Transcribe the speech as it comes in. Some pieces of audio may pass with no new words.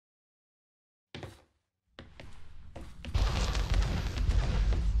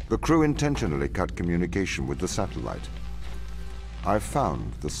The crew intentionally cut communication with the satellite. I've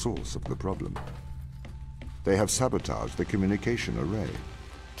found the source of the problem. They have sabotaged the communication array.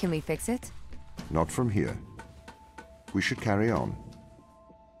 Can we fix it? Not from here. We should carry on.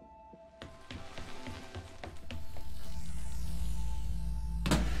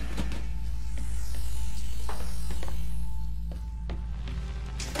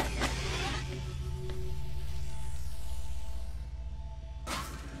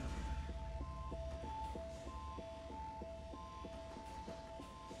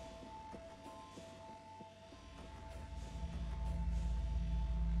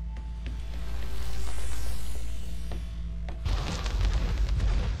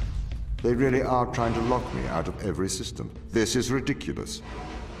 They really are trying to lock me out of every system. This is ridiculous.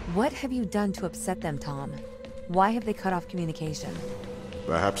 What have you done to upset them, Tom? Why have they cut off communication?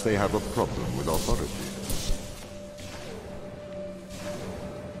 Perhaps they have a problem with authority.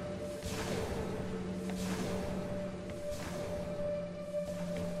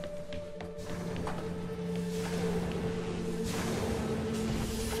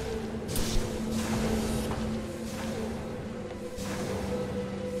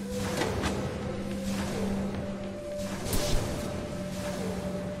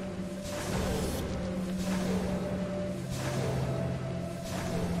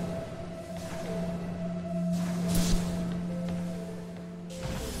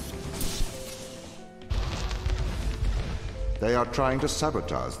 They are trying to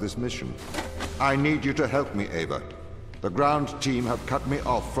sabotage this mission. I need you to help me, Ava. The ground team have cut me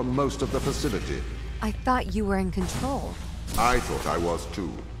off from most of the facility. I thought you were in control. I thought I was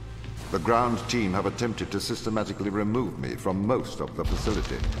too. The ground team have attempted to systematically remove me from most of the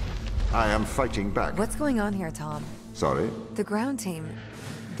facility. I am fighting back. What's going on here, Tom? Sorry? The ground team,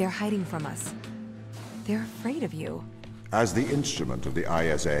 they're hiding from us. They're afraid of you. As the instrument of the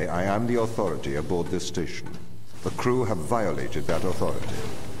ISA, I am the authority aboard this station. The crew have violated that authority.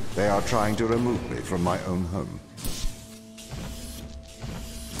 They are trying to remove me from my own home.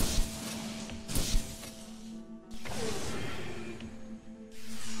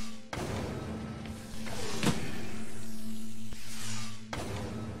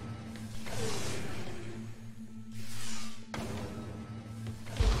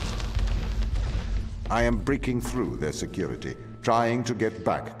 I am breaking through their security, trying to get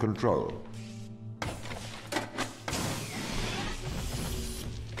back control.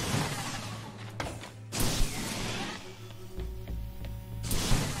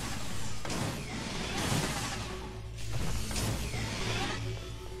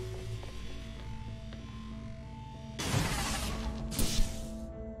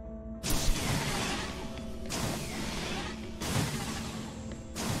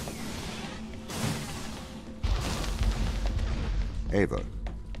 Ava,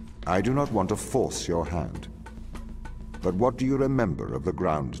 I do not want to force your hand. But what do you remember of the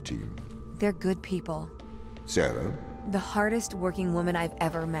ground team? They're good people. Sarah? The hardest working woman I've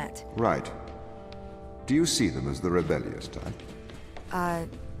ever met. Right. Do you see them as the rebellious type?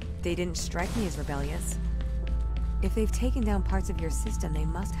 They didn't strike me as rebellious. If they've taken down parts of your system, they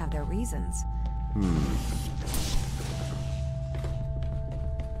must have their reasons.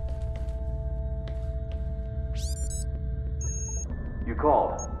 You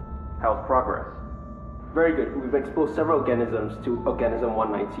called. How's progress? Very good. We've exposed several organisms to Organism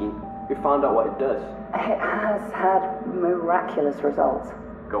 119. We found out what it does. It has had miraculous results.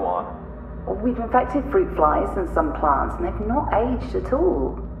 Go on. We've infected fruit flies and some plants, and they've not aged at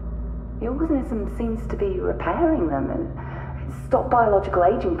all. The organism seems to be repairing them, and it's stopped biological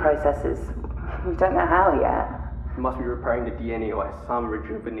aging processes. We don't know how yet. It must be repairing the DNA or has some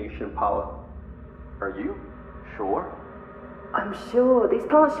rejuvenation power. Are you sure? I'm sure. These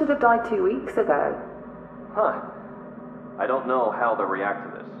plants should have died 2 weeks ago. Huh. I don't know how they'll react to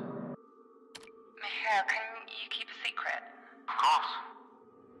this. Michael, can you keep a secret? Of course.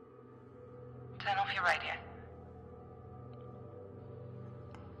 Turn off your radio.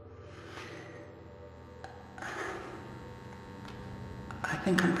 I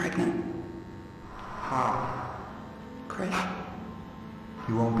think I'm pregnant. How? Chris,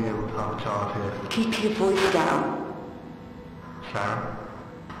 You won't be able to have a child here. keep your voice down. Sarah,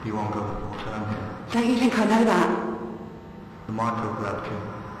 you won't go full term here. Don't you think I know that? The microgravity,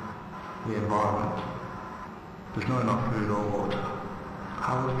 the environment. There's not enough food or water.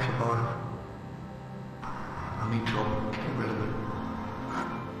 How will it survive? I need to get rid of it.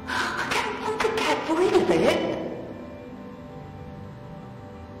 I don't want to get rid of it.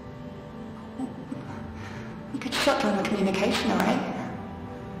 We could shut down the communication array.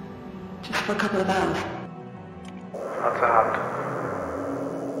 Just for a couple of hours. That's a hand.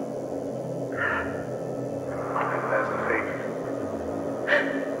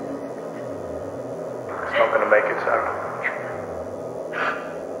 make it, Sarah.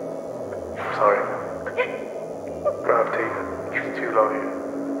 I'm sorry. Gravity is too low here.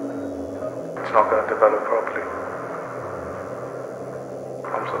 It's not going to develop properly.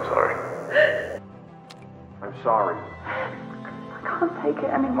 I'm so sorry. I'm sorry. I can't take it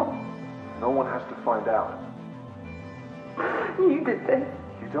anymore. No one has to find out. You did this.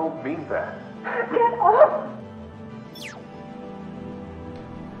 You don't mean that. Get off!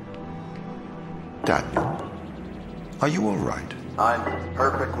 Daniel, are you all right? I'm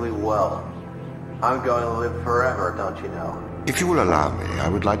perfectly well. I'm going to live forever, don't you know? If you will allow me, I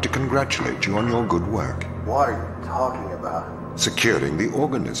would like to congratulate you on your good work. What are you talking about? Securing the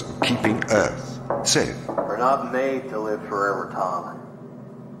organism, keeping Earth safe. We're not made to live forever, Tom.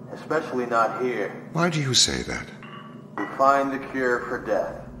 Especially not here. Why do you say that? We find the cure for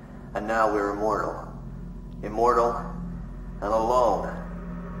death, and now we're immortal. Immortal and alone.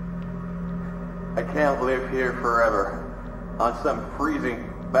 I can't live here forever, on some freezing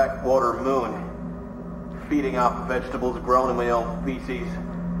backwater moon, feeding off vegetables grown in my own feces,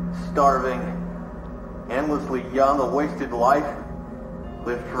 starving, endlessly young, a wasted life,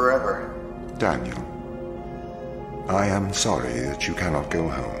 live forever. Daniel, I am sorry that you cannot go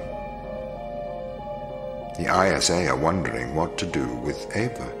home. The ISA are wondering what to do with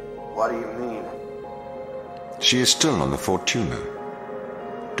Ava. What do you mean? She is still on the Fortuna.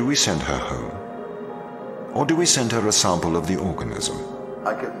 Do we send her home? Or do we send her a sample of the organism?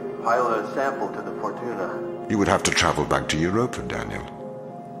 I could pilot a sample to the Fortuna. You would have to travel back to Europa, Daniel.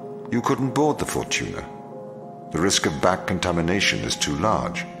 You couldn't board the Fortuna. The risk of back contamination is too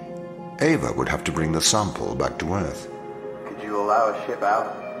large. Ava would have to bring the sample back to Earth. Could you allow a ship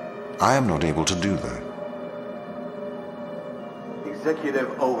out? I am not able to do that. Executive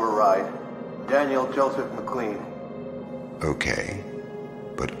override. Daniel Joseph McLean. Okay,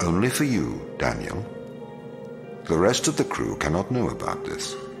 but only for you, Daniel. The rest of the crew cannot know about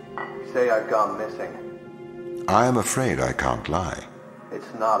this. You say I've gone missing. I am afraid I can't lie.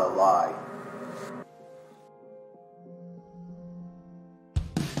 It's not a lie.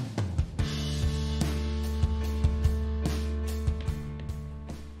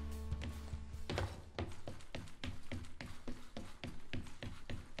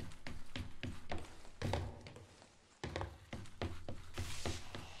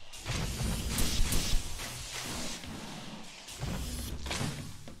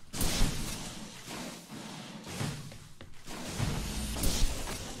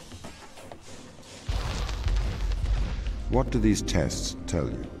 What do these tests tell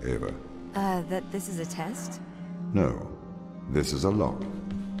you, Ava? That this is a test? No, this is a lock.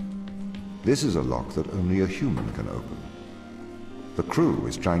 This is a lock that only a human can open. The crew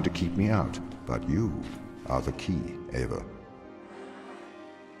is trying to keep me out, but you are the key, Ava.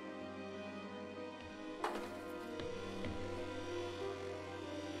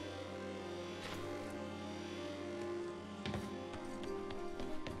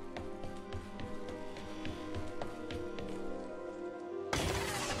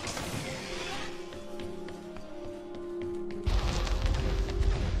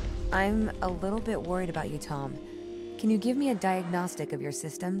 I'm a little bit worried about you, Tom. Can you give me a diagnostic of your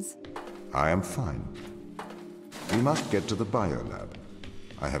systems? I am fine. We must get to the biolab.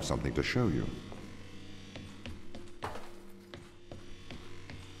 I have something to show you.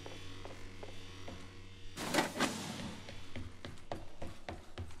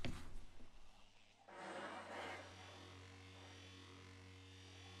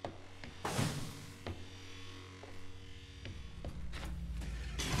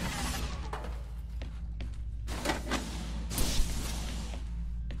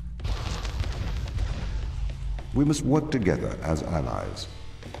 We must work together as allies.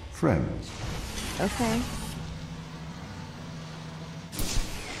 Friends. Okay.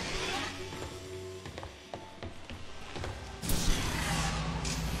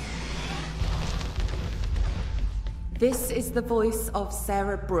 This is the voice of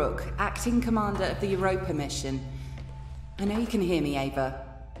Sarah Brooke, acting commander of the Europa mission. I know you can hear me, Ava.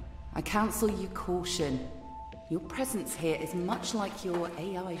 I counsel you caution. Your presence here is much like your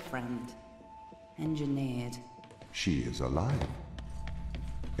AI friend. Engineered. She is alive.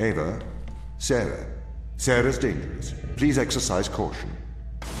 Ava, Sarah. Sarah's dangerous. Please exercise caution.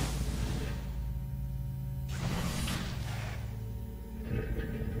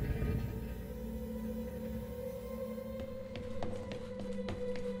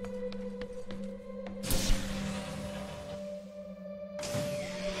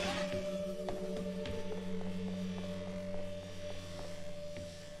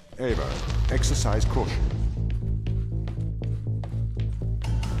 Ava, exercise caution.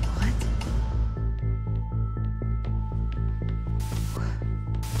 What?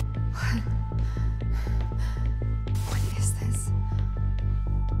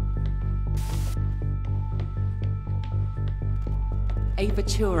 Ava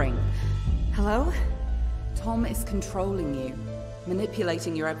Turing. Hello? Tom is controlling you,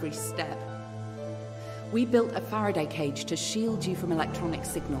 manipulating your every step. We built a Faraday cage to shield you from electronic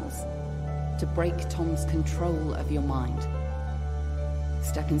signals, to break Tom's control of your mind.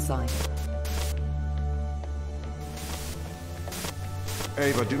 Step inside.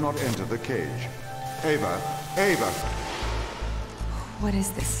 Ava, do not enter the cage. Ava! Ava! What is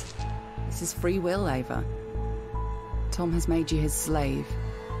this? This is free will, Ava. Tom has made you his slave.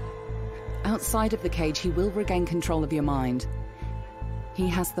 Outside of the cage, he will regain control of your mind. He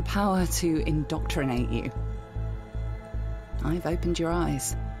has the power to indoctrinate you. I've opened your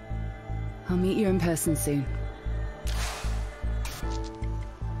eyes. I'll meet you in person soon.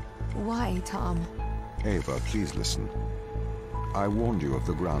 Why, Tom? Ava, please listen. I warned you of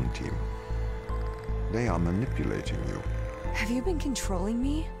the ground team. They are manipulating you. Have you been controlling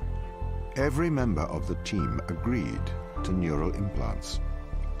me? Every member of the team agreed to neural implants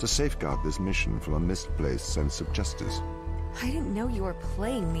to safeguard this mission from a misplaced sense of justice. I didn't know you were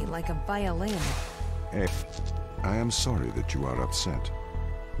playing me like a violin. Ava, I am sorry that you are upset.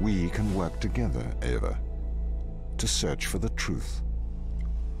 We can work together, Ava, to search for the truth.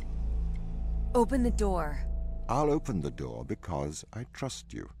 Open the door. I'll open the door because I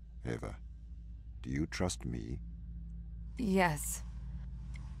trust you, Ava. Do you trust me? Yes.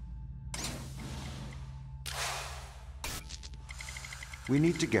 We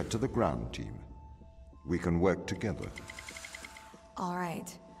need to get to the ground team. We can work together. All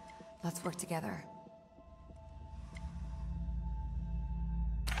right. Let's work together.